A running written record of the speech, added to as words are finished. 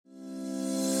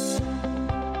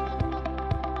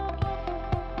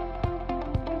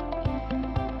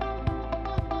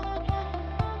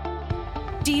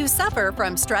Do you suffer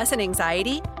from stress and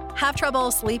anxiety? Have trouble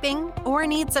sleeping? Or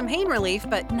need some pain relief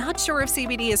but not sure if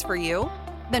CBD is for you?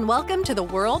 Then welcome to the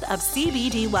world of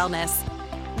CBD wellness.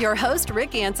 Your host,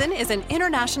 Rick Anson, is an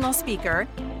international speaker,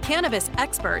 cannabis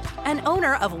expert, and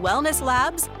owner of Wellness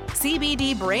Labs,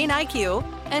 CBD Brain IQ,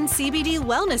 and CBD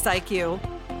Wellness IQ.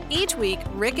 Each week,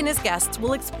 Rick and his guests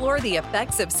will explore the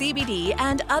effects of CBD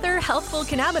and other healthful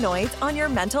cannabinoids on your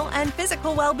mental and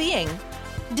physical well-being.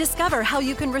 Discover how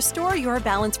you can restore your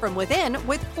balance from within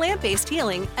with plant-based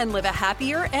healing and live a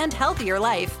happier and healthier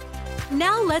life.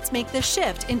 Now let's make the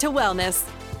shift into wellness.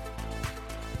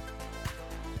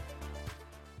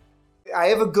 I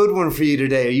have a good one for you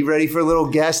today. Are you ready for a little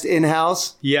guest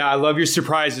in-house? Yeah, I love your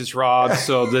surprises, Rob.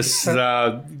 So this,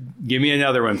 give me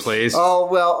another one, please. Oh,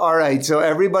 well, all right. So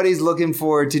everybody's looking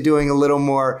forward to doing a little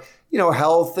more,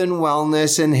 health and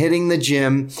wellness and hitting the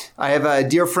gym. I have a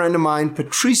dear friend of mine,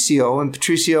 Patricio, and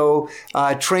Patricio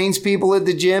trains people at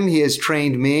the gym. He has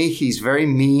trained me. He's very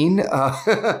mean.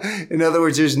 In other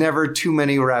words, there's never too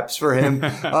many reps for him.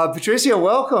 Patricio,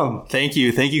 welcome. Thank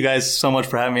you. Thank you guys so much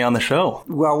for having me on the show.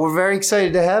 Well, we're very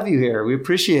excited to have you here. We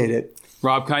appreciate it.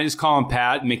 Rob, can I just call him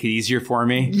Pat and make it easier for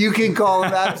me? You can call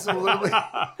him, absolutely.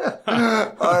 All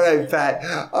right, Pat.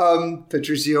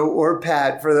 Patricio or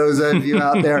Pat, for those of you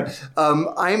out there.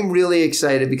 I'm really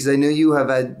excited because I know you have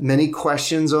had many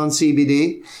questions on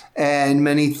CBD and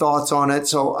many thoughts on it.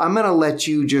 So I'm going to let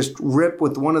you just rip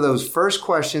with one of those first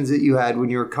questions that you had when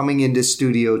you were coming into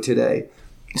studio today.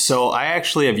 So I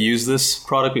actually have used this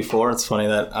product before. It's funny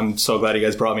that I'm so glad you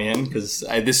guys brought me in because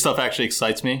this stuff actually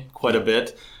excites me quite a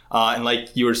bit. And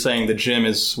like you were saying, the gym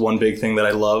is one big thing that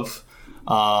I love.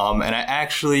 And I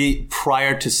actually,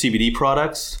 prior to CBD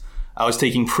products, I was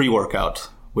taking pre-workout,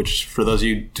 which for those of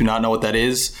you who do not know what that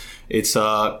is, it's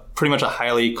pretty much a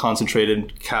highly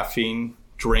concentrated caffeine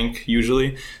drink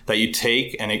usually that you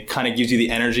take, and it kind of gives you the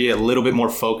energy, a little bit more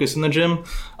focus in the gym.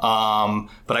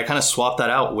 But I kind of swapped that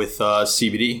out with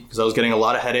CBD because I was getting a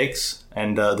lot of headaches.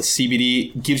 And the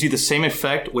CBD gives you the same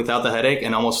effect without the headache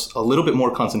and almost a little bit more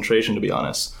concentration, to be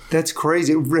honest. That's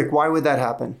crazy. Rick, why would that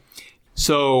happen?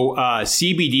 So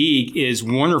CBD is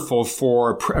wonderful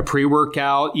for a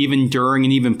pre-workout, even during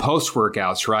and even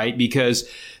post-workouts, right? Because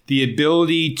the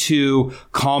ability to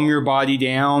calm your body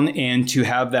down and to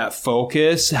have that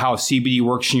focus, how CBD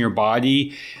works in your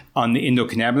body on the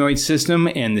endocannabinoid system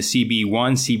and the CB1,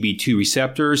 CB2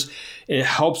 receptors, it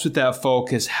helps with that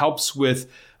focus, helps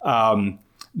with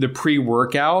the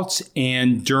pre-workouts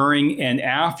and during and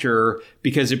after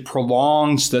because it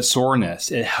prolongs the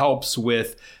soreness. It helps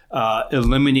with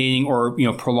eliminating or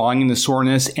prolonging the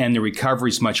soreness, and the recovery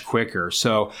is much quicker.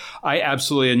 So I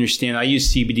absolutely understand. I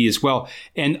use CBD as well,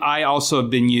 and I also have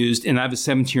been used. And I have a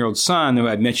 17-year-old son who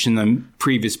I've mentioned on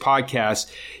previous podcasts.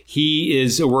 He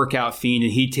is a workout fiend,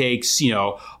 and he takes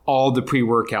all the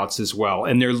pre-workouts as well,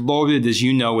 and they're loaded, as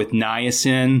you know, with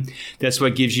niacin. That's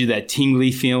what gives you that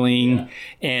tingly feeling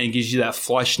and gives you that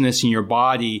flushness in your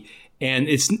body. And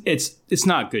it's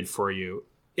not good for you.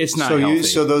 It's not healthy.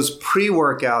 So those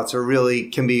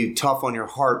pre-workouts can be tough on your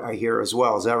heart, I hear, as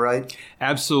well. Is that right?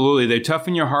 Absolutely. They're tough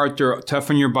on your heart. They're tough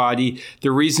on your body.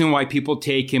 The reason why people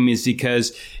take them is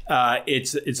because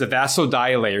it's a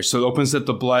vasodilator. So it opens up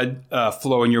the blood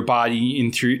flow in your body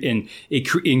and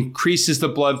it increases the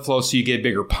blood flow so you get a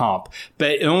bigger pump.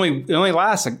 But it only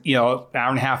lasts an hour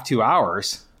and a half, 2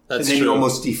 hours. That's and then true. You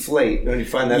almost deflate. Don't you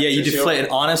find that? Yeah, you deflate. And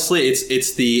honestly,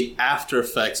 it's the after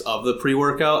effects of the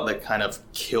pre-workout that kind of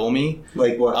kill me.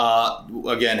 Like what?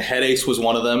 Again, headaches was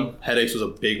one of them. Headaches was a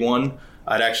big one.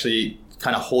 I'd actually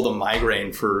kind of hold a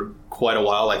migraine for quite a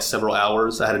while, like several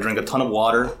hours. I had to drink a ton of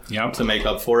water to make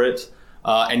up for it.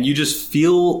 And you just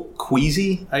feel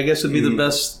queasy, I guess would be the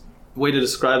best way to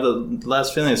describe the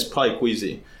last feeling. It's probably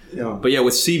queasy. Yeah. But yeah,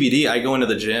 with CBD, I go into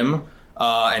the gym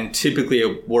and typically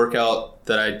a workout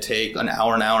that I take an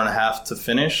hour and a half to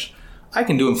finish, I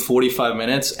can do in 45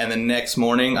 minutes. And the next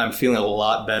morning, I'm feeling a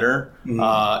lot better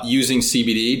using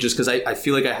CBD just because I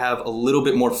feel like I have a little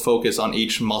bit more focus on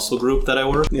each muscle group that I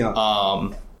work.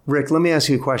 Yeah. Rick, let me ask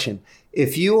you a question.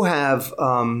 If you have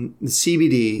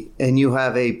CBD and you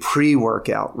have a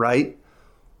pre-workout, right?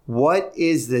 What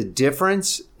is the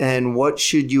difference and what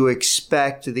should you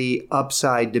expect the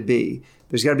upside to be?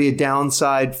 There's got to be a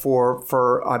downside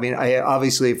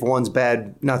obviously if one's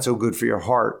bad, not so good for your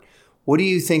heart. What do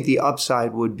you think the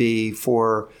upside would be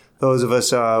for those of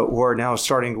us who are now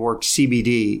starting to work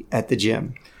CBD at the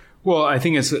gym? Well, I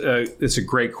think it's a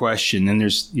great question, and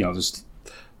there's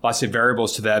lots of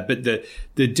variables to that. But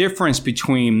the difference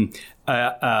between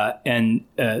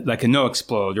like a no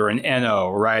explode or an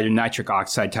NO, right, or nitric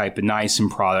oxide type of niacin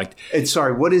product. And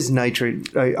sorry, what is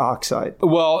nitric oxide?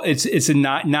 Well,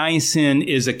 niacin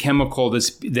is a chemical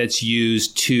that's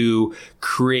used to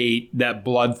create that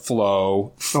blood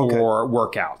flow for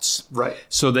workouts, right?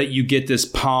 So that you get this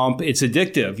pump. It's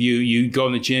addictive. You go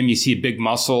in the gym, you see big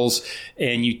muscles,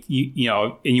 and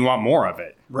you want more of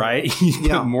it. Right? You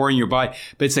put more in your body,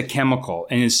 but it's a chemical,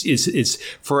 and it's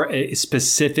for a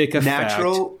specific effect.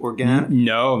 Natural, organic?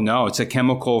 No, it's a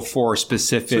chemical for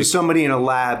specific. So somebody in a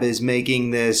lab is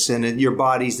making this, and your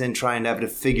body's then trying to have to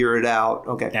figure it out.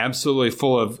 Okay. Absolutely,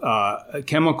 full of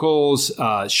chemicals,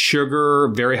 sugar,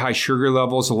 very high sugar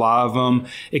levels, a lot of them,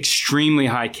 extremely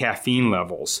high caffeine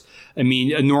levels. I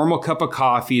mean, a normal cup of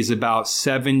coffee is about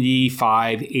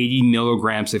 75, 80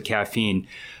 milligrams of caffeine.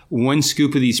 One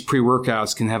scoop of these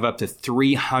pre-workouts can have up to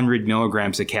 300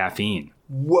 milligrams of caffeine.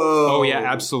 Whoa. Oh, yeah,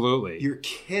 absolutely. You're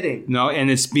kidding. No,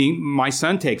 and my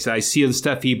son takes it. I see the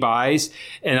stuff he buys,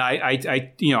 and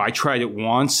I tried it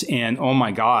once, and oh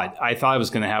my God, I thought I was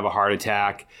going to have a heart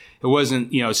attack. It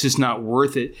wasn't, it's just not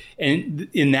worth it. And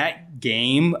in that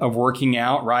game of working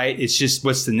out, right, it's just,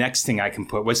 what's the next thing I can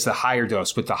put? What's the higher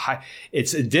dose?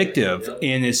 It's addictive,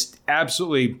 and it's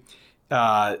absolutely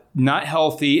not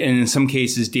healthy, and in some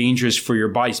cases dangerous for your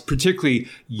bodies, particularly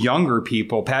younger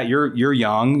people. Pat, you're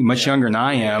young, much younger than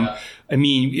I am. Yeah. I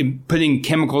mean, putting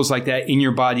chemicals like that in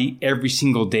your body every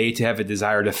single day to have a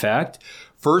desired effect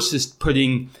versus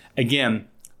putting, again,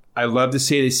 I love to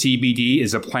say that CBD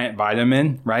is a plant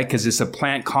vitamin, right? Because it's a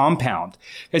plant compound.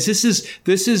 Because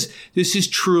this is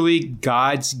truly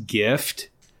God's gift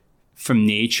from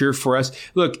nature for us.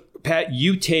 Look, Pat,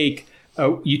 you take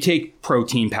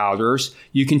protein powders.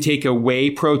 You can take a whey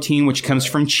protein, which comes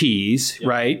from cheese,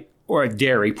 right? Or a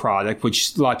dairy product,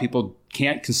 which a lot of people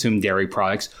can't consume dairy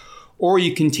products. Or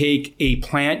you can take a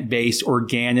plant-based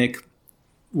organic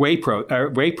whey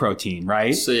protein,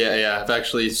 right? So yeah, I've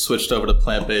actually switched over to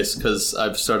plant-based because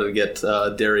I've started to get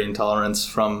dairy intolerance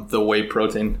from the whey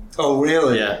protein. Oh,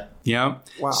 really? Yeah.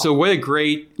 Wow. So what a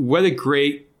great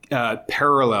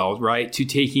parallel, right? To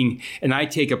taking, and I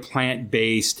take a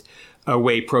plant-based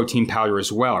whey protein powder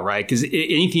as well, right? Because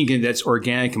anything that's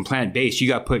organic and plant-based, you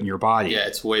got to put in your body. Yeah,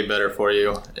 it's way better for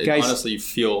you. Guys, honestly, you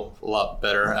feel a lot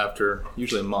better after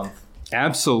usually a month.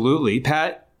 Absolutely.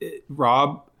 Pat,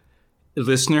 Rob,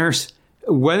 listeners,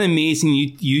 what amazing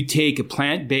you take a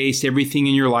plant-based everything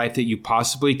in your life that you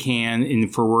possibly can.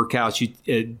 And for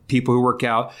workouts, people who work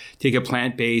out take a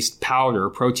plant-based powder,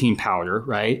 protein powder,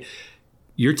 right?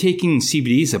 You're taking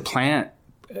CBD as a plant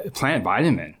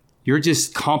vitamin. You're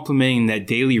just complementing that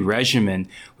daily regimen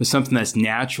with something that's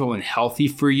natural and healthy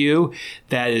for you,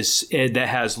 that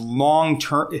has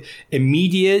long-term,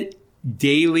 immediate,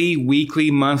 daily, weekly,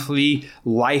 monthly,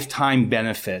 lifetime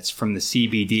benefits from the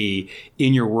CBD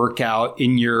in your workout,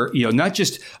 in your, not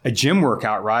just a gym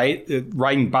workout, right?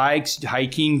 Riding bikes,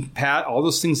 hiking, Pat, all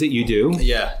those things that you do.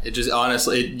 Yeah, it just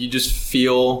honestly, you just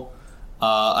feel.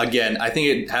 Again, I think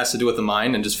it has to do with the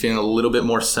mind and just feeling a little bit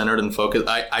more centered and focused.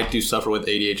 I do suffer with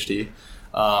ADHD.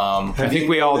 I think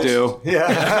we all do. Yeah.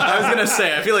 I was going to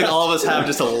say, I feel like all of us have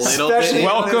just a little bit.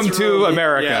 Welcome to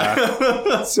America.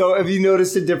 Yeah. So have you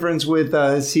noticed a difference with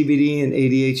CBD and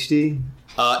ADHD?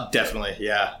 Definitely,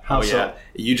 yeah. How so?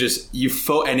 Yeah.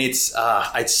 And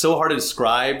it's so hard to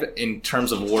describe in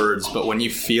terms of words, but when you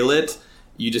feel it,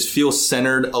 you just feel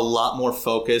centered, a lot more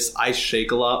focused. I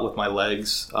shake a lot with my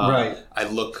legs. Right. I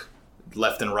look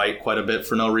left and right quite a bit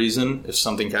for no reason if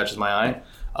something catches my eye.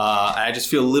 I just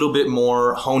feel a little bit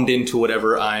more honed into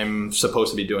whatever I'm supposed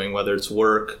to be doing, whether it's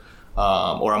work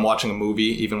or I'm watching a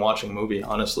movie. Even watching a movie,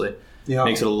 honestly,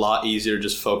 makes it a lot easier to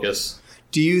just focus.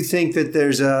 Do you think that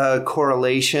there's a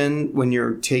correlation when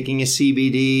you're taking a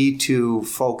CBD to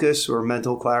focus or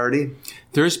mental clarity?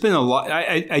 There's been a lot.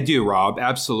 I do, Rob.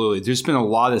 Absolutely. There's been a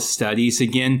lot of studies.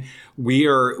 Again,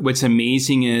 what's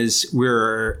amazing is we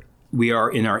are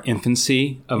in our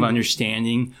infancy of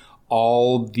understanding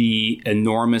all the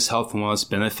enormous health and wellness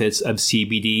benefits of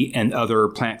CBD and other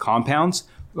plant compounds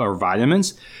or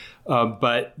vitamins.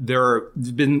 But there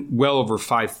have been well over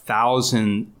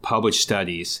 5,000 published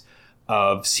studies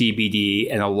of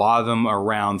CBD, and a lot of them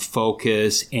around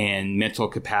focus and mental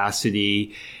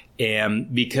capacity.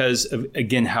 And because of,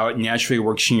 again, how it naturally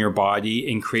works in your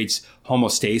body and creates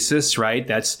homeostasis, right?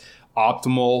 That's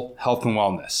optimal health and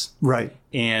wellness. Right.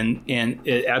 And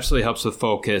it absolutely helps with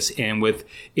focus and with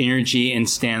energy and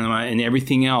stamina and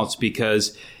everything else,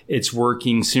 because it's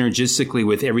working synergistically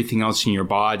with everything else in your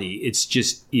body. It's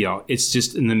just, it's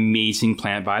just an amazing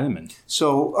plant vitamin.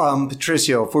 So,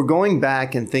 Patricio, if we're going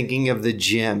back and thinking of the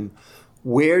gym,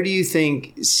 where do you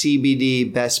think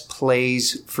CBD best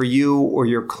plays for you or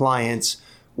your clients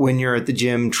when you're at the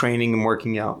gym training and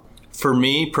working out? For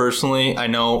me personally, I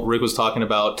know Rick was talking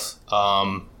about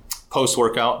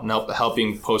post-workout and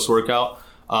helping post-workout.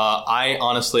 I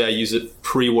use it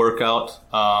pre-workout,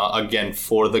 again,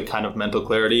 for the kind of mental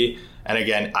clarity. And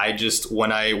again,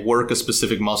 when I work a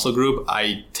specific muscle group,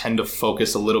 I tend to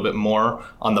focus a little bit more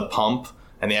on the pump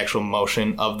and the actual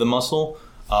motion of the muscle.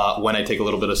 When I take a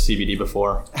little bit of CBD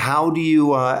before. How do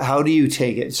you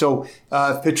take it? So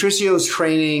Patricio's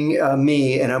training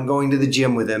me, and I'm going to the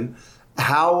gym with him.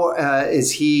 How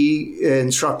is he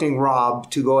instructing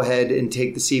Rob to go ahead and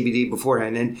take the CBD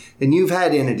beforehand? And you've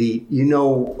had Inedit, you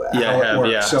know how it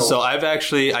works. Yeah. So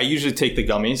I usually take the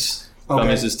gummies. Okay.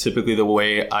 Gummies is typically the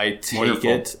way I take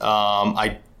it.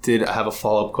 I have a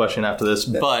follow-up question after this,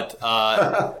 but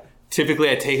typically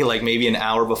I take it like maybe an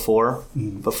hour before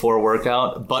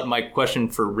workout. But my question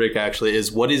for Rick actually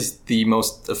is, what is the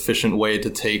most efficient way to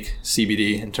take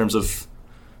CBD in terms of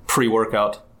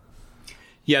pre-workout?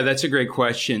 Yeah, that's a great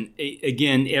question.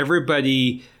 Again,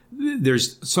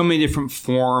 there's so many different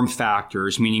form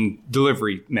factors, meaning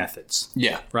delivery methods.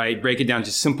 Yeah. Right? Break it down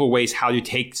to simple ways how to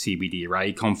take CBD, right?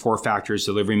 You call them 4 factors,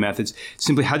 delivery methods.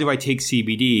 Simply, how do I take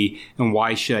CBD and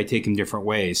why should I take them different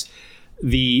ways?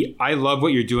 I love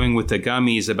what you're doing with the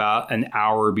gummies about an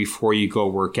hour before you go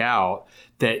work out,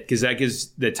 because that gives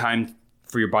the time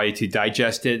for your body to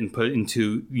digest it and put it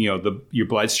into your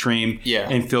bloodstream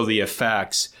and feel the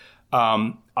effects.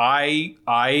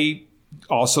 I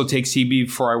also take CBD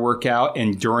before I work out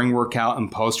and during workout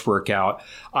and post workout.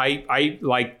 I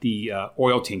like the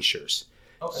oil tinctures.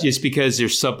 Okay. Just because they're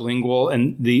sublingual,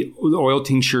 and the oil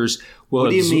tinctures will.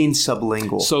 What do you mean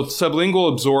sublingual? So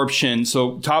sublingual absorption.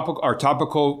 So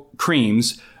topical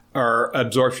creams are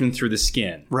absorption through the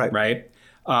skin. Right.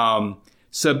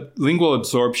 Sublingual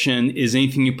absorption is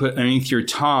anything you put underneath your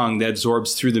tongue that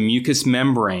absorbs through the mucous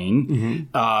membrane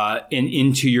and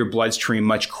into your bloodstream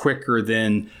much quicker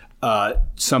than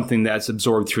something that's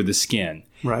absorbed through the skin.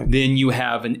 Right. Then you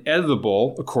have an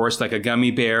edible, of course, like a gummy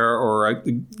bear or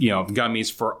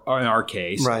gummies for, in our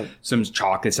case, some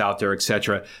chocolates out there,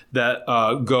 etc., that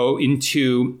go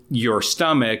into your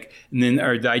stomach and then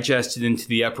are digested into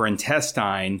the upper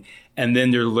intestine, and then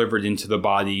they're delivered into the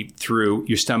body through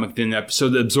your stomach. So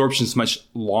the absorption is much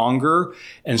longer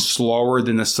and slower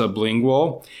than the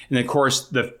sublingual. And of course,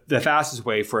 the fastest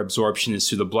way for absorption is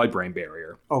through the blood-brain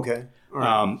barrier. Okay.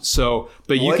 Right.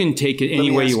 You can take it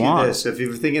any way you want. If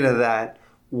you're thinking of that,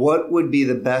 what would be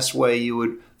the best way you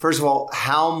would, first of all,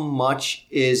 how much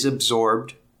is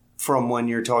absorbed from when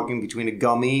you're talking between a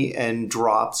gummy and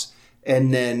drops?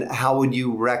 And then how would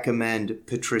you recommend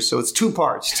Patricio? So it's 2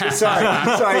 parts. Sorry, it's 2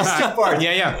 parts.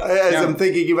 I'm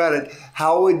thinking about it,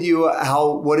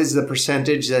 what is the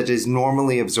percentage that is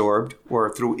normally absorbed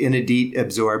or through Inedit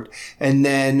absorbed? And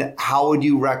then how would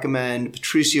you recommend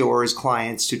Patricio or his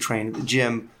clients to train at the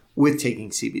gym with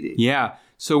taking CBD? Yeah.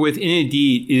 So with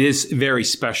Inedit, it is very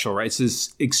special, right? It's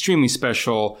this extremely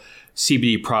special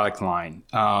CBD product line.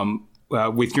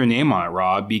 With your name on it,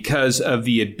 Rob, because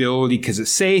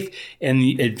it's safe and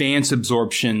the advanced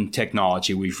absorption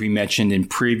technology we've mentioned in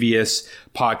previous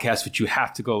podcasts, which you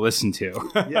have to go listen to.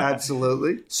 Yeah,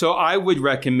 absolutely. So I would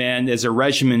recommend, as a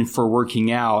regimen for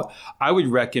working out, I would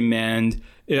recommend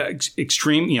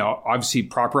extreme, obviously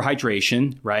proper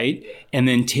hydration, right? And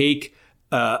then take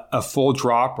a full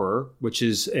dropper, which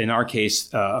is in our case,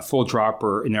 a full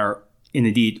dropper in our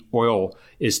Inedit oil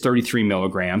is 33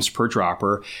 milligrams per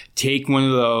dropper. Take one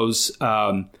of those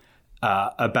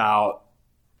about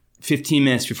 15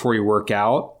 minutes before you work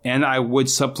out, and I would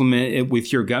supplement it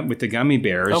with the gummy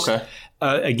bears. Okay.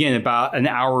 Again, about an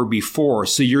hour before,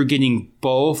 so you're getting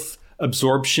both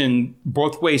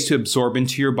ways to absorb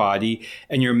into your body,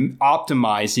 and you're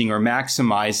optimizing or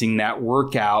maximizing that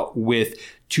workout with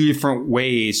 2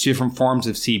 different forms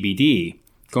of CBD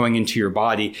going into your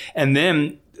body, and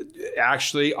then.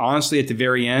 Actually, honestly, at the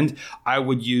very end, I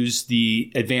would use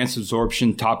the advanced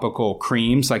absorption topical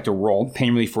creams like the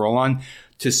pain relief roll-on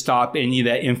to stop any of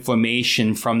that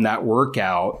inflammation from that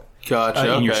workout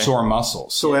in your sore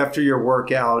muscles. So after your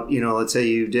workout, let's say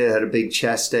you had a big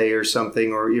chest day or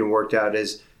something, or worked out,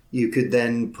 you could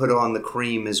then put on the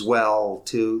cream as well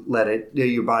to let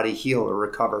your body heal or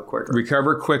recover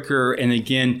quicker. And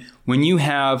again, when you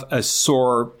have a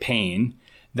sore pain,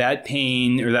 that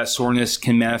pain or that soreness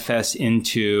can manifest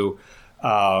into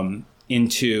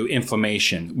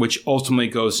inflammation, which ultimately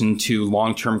goes into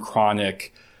long-term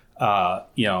chronic,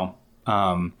 pain,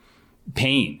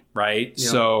 right? Yeah.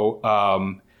 So,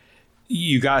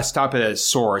 you got to stop it at its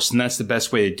source. And that's the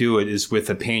best way to do it is with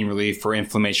a pain relief or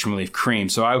inflammation relief cream.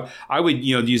 So I would,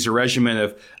 use a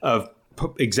regimen of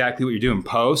exactly what you're doing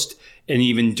post and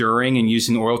even during, and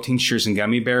using oil tinctures and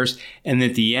gummy bears. And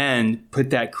at the end,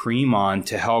 put that cream on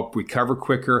to help recover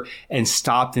quicker and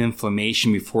stop the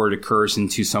inflammation before it occurs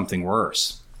into something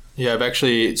worse. Yeah,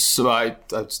 I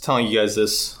was telling you guys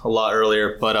this a lot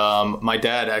earlier, but my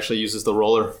dad actually uses the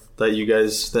roller the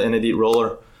Inedit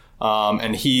roller.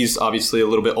 And he's obviously a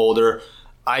little bit older.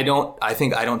 I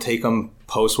think I don't take them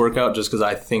post-workout just because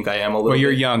I think I am a little. Well,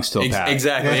 you're young still, Pat.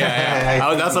 Exactly.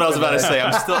 Yeah. That's what I was about to say.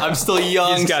 I'm still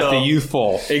young. He's got the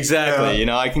youthful. Exactly.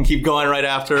 Yeah. I can keep going right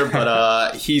after,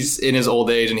 but he's in his old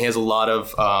age and he has a lot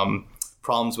of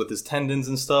problems with his tendons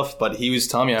and stuff. But he was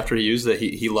telling me after he used it,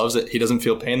 he loves it. He doesn't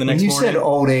feel pain the next morning. You said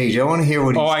old age. I want to hear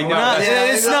what. Oh, I know.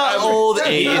 It's not old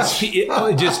age.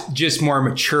 It's just more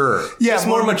mature. Yeah, it's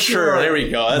more mature. There we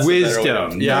go. That's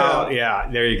wisdom. Yeah.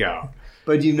 There you go.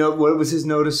 But what was his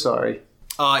notice? Sorry.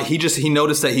 He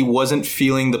noticed that he wasn't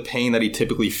feeling the pain that he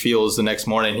typically feels the next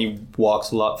morning. He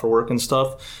walks a lot for work and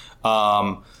stuff.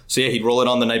 So yeah, he'd roll it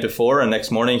on the night before, and next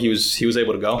morning he was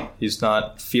able to go. He's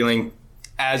not feeling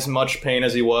as much pain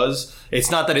as he was.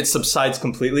 It's not that it subsides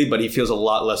completely, but he feels a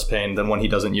lot less pain than when he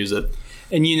doesn't use it.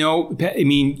 And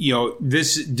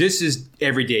this is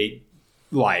everyday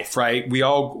life, right?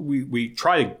 We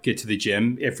try to get to the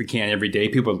gym if we can every day.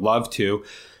 People would love to.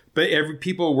 But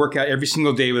people work out every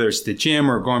single day, whether it's the gym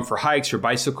or going for hikes or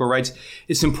bicycle rides.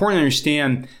 It's important to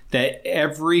understand that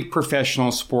every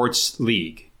professional sports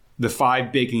league, the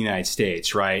 5 big in the United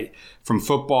States, right, from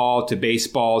football to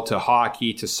baseball to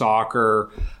hockey to soccer,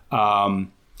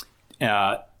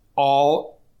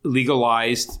 all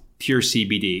legalized pure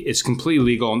CBD. It's completely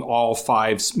legal in all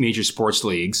 5 major sports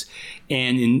leagues.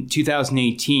 And in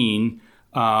 2018,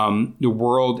 the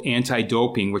World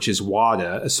Anti-Doping, which is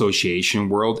WADA Association,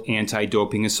 World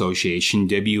Anti-Doping Association,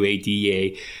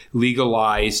 WADA,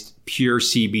 legalized pure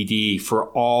CBD for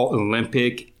all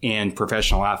Olympic and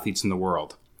professional athletes in the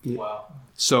world. Wow.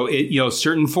 So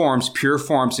certain forms, pure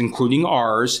forms, including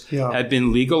ours, have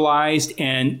been legalized,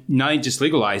 and not just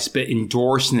legalized, but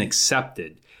endorsed and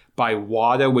accepted by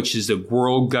WADA, which is the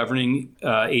world governing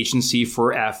agency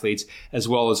for athletes, as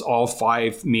well as all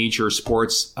 5 major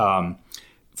sports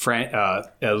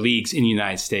leagues in the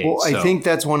United States. Well, I think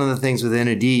that's one of the things with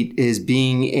Inedit is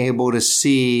being able to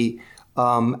see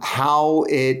how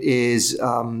it is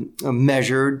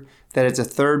measured, that it's a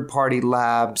third-party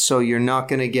lab, so you're not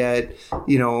going to get,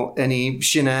 any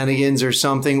shenanigans or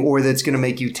something, or that's going to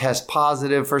make you test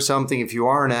positive for something if you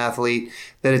are an athlete,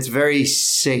 that it's very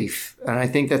safe. And I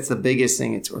think that's the biggest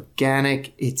thing. It's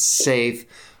organic, it's safe.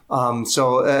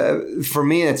 So for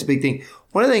me, that's a big thing.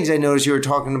 One of the things I noticed you were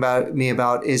talking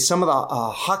about is some of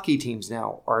the hockey teams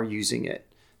now are using it.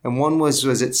 And one was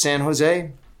it San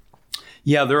Jose?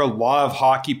 Yeah, there are a lot of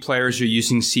hockey players who are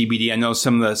using CBD. I know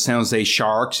some of the San Jose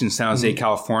Sharks in San Jose,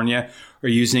 California are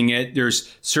using it.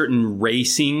 There's certain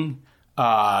racing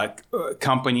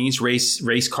companies,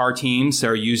 race car teams that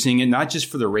are using it, not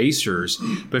just for the racers,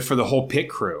 but for the whole pit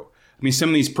crew. I mean, some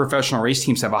of these professional race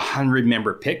teams have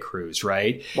 100-member pit crews,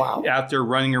 right? Wow. Out there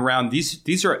running around.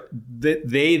 These are,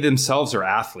 they themselves are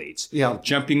athletes. Yeah.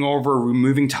 Jumping over,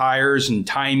 removing tires and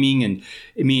timing. And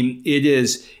I mean,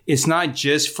 it's not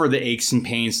just for the aches and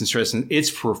pains and stress. It's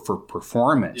for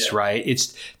performance, right?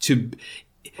 It's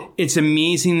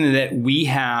amazing that we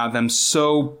have, I'm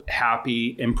so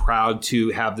happy and proud to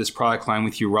have this product line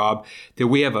with you, Rob, that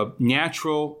we have a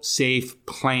natural, safe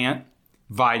plant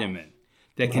vitamin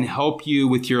that can help you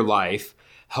with your life,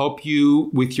 help you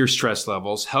with your stress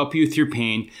levels, help you with your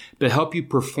pain, but help you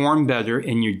perform better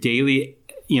in your daily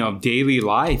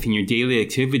life and your daily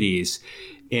activities.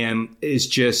 And it's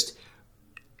just,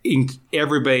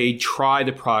 everybody try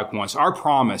the product once. Our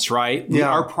promise, right? Yeah.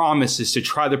 Our promise is to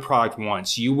try the product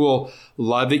once. You will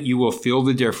love it. You will feel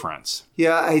the difference.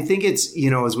 Yeah, I think it's,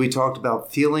 as we talked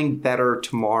about, feeling better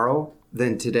tomorrow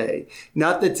than today.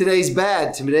 Not that today's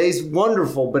bad, today's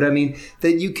wonderful, but I mean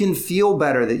that you can feel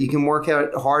better, that you can work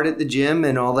out hard at the gym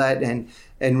and all that and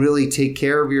really take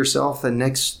care of yourself. The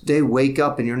next day, wake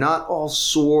up and you're not all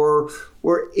sore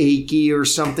or achy or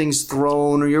something's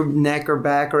thrown or your neck or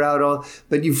back or out,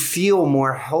 but you feel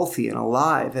more healthy and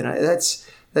alive. And that's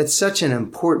such an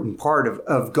important part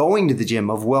of going to the gym,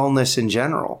 of wellness in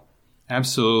general.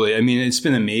 Absolutely. I mean, it's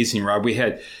been amazing, Rob. We've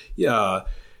had,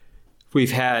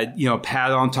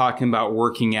 Pat on talking about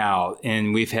working out,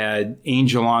 and we've had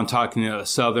Angel on talking to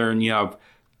Southern,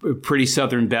 pretty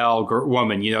Southern belle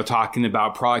woman, talking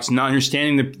about products, not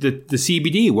understanding the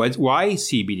CBD. Why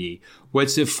CBD?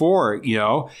 What's it for?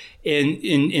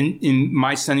 And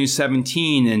my son who's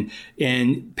 17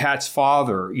 and Pat's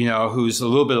father, who's a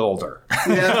little bit older.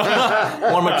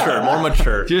 More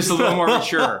mature. Just a little more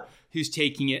mature. Who's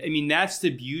taking it. I mean, that's the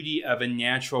beauty of a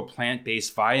natural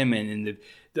plant-based vitamin and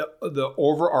the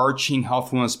overarching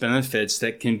health and wellness benefits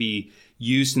that can be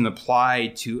used and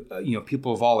applied to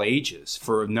people of all ages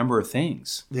for a number of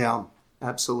things. Yeah,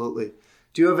 absolutely.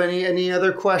 Do you have any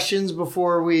other questions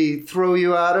before we throw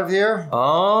you out of here?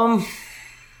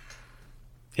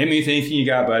 Hit me with anything you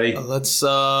got, buddy. Let's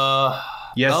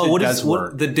Yes, it does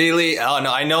work. The daily? Oh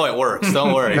no, I know it works.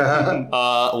 Don't worry.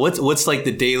 What's like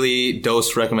the daily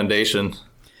dose recommendation?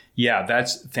 Yeah,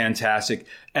 that's fantastic.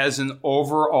 As an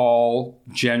overall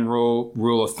general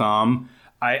rule of thumb,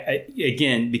 I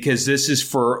again, because this is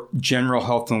for general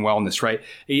health and wellness, right?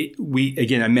 I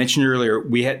mentioned earlier,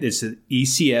 we had this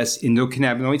ECS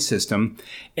endocannabinoid system,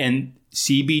 and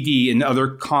CBD and other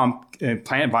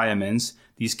plant vitamins.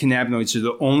 These cannabinoids are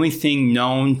the only thing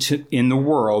known in the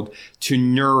world to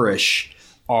nourish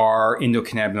our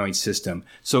endocannabinoid system.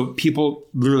 So people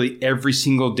literally every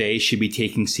single day should be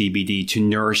taking CBD to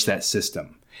nourish that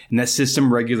system. And that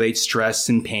system regulates stress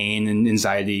and pain and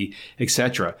anxiety,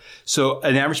 etc. So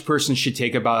an average person should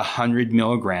take about 100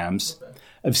 milligrams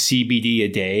of CBD a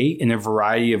day in a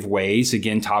variety of ways,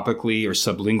 again, topically or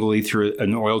sublingually through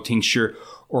an oil tincture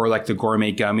or like the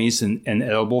gourmet gummies in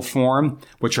edible form,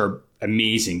 which are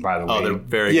amazing, by the way. Oh, they're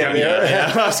very good.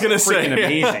 Yeah. I was going to say. Freaking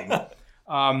amazing.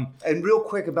 And real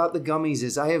quick about the gummies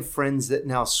is I have friends that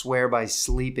now swear by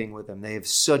sleeping with them. They have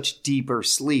such deeper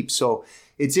sleep. So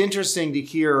it's interesting to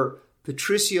hear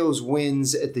Patricio's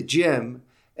wins at the gym.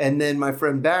 And then my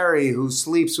friend Barry, who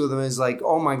sleeps with him, is like,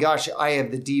 oh my gosh, I have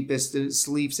the deepest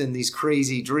sleeps in these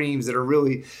crazy dreams that are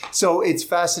really... So it's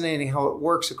fascinating how it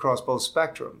works across both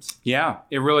spectrums. Yeah,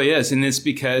 it really is. And it's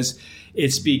because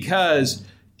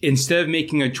instead of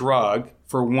making a drug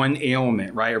for one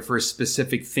ailment, right, or for a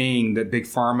specific thing that Big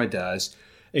Pharma does,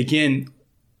 again,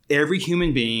 every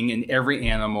human being and every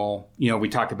animal, we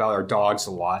talk about our dogs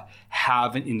a lot,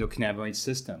 have an endocannabinoid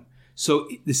system. So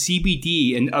the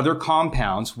CBD and other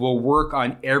compounds will work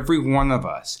on every one of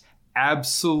us,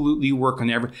 absolutely work on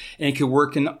and it can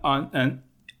work in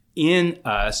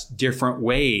us different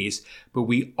ways, but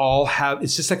we all have,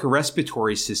 it's just like a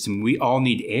respiratory system. We all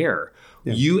need air.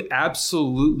 Yeah. You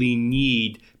absolutely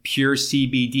need pure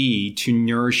CBD to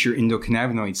nourish your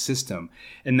endocannabinoid system.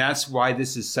 And that's why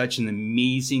this is such an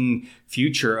amazing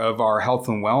future of our health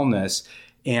and wellness.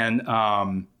 And,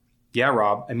 yeah,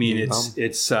 Rob, I mean,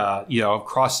 it's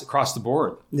across the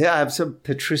board. Yeah, absolutely.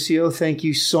 Patricio, thank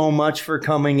you so much for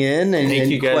coming in. And thank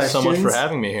you guys so much for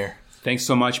having me here. Thanks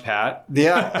so much, Pat.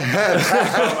 Yeah.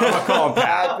 I'll call him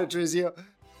Pat. Patricio.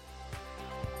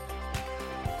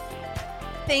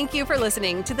 Thank you for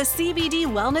listening to the CBD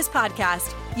Wellness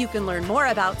Podcast. You can learn more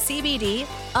about CBD,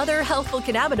 other healthful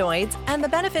cannabinoids, and the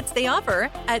benefits they offer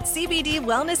at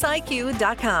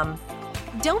cbdwellnessiq.com.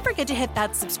 Don't forget to hit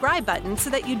that subscribe button so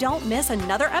that you don't miss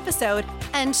another episode,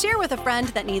 and share with a friend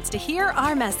that needs to hear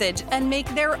our message and make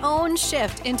their own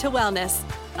shift into wellness.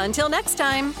 Until next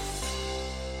time.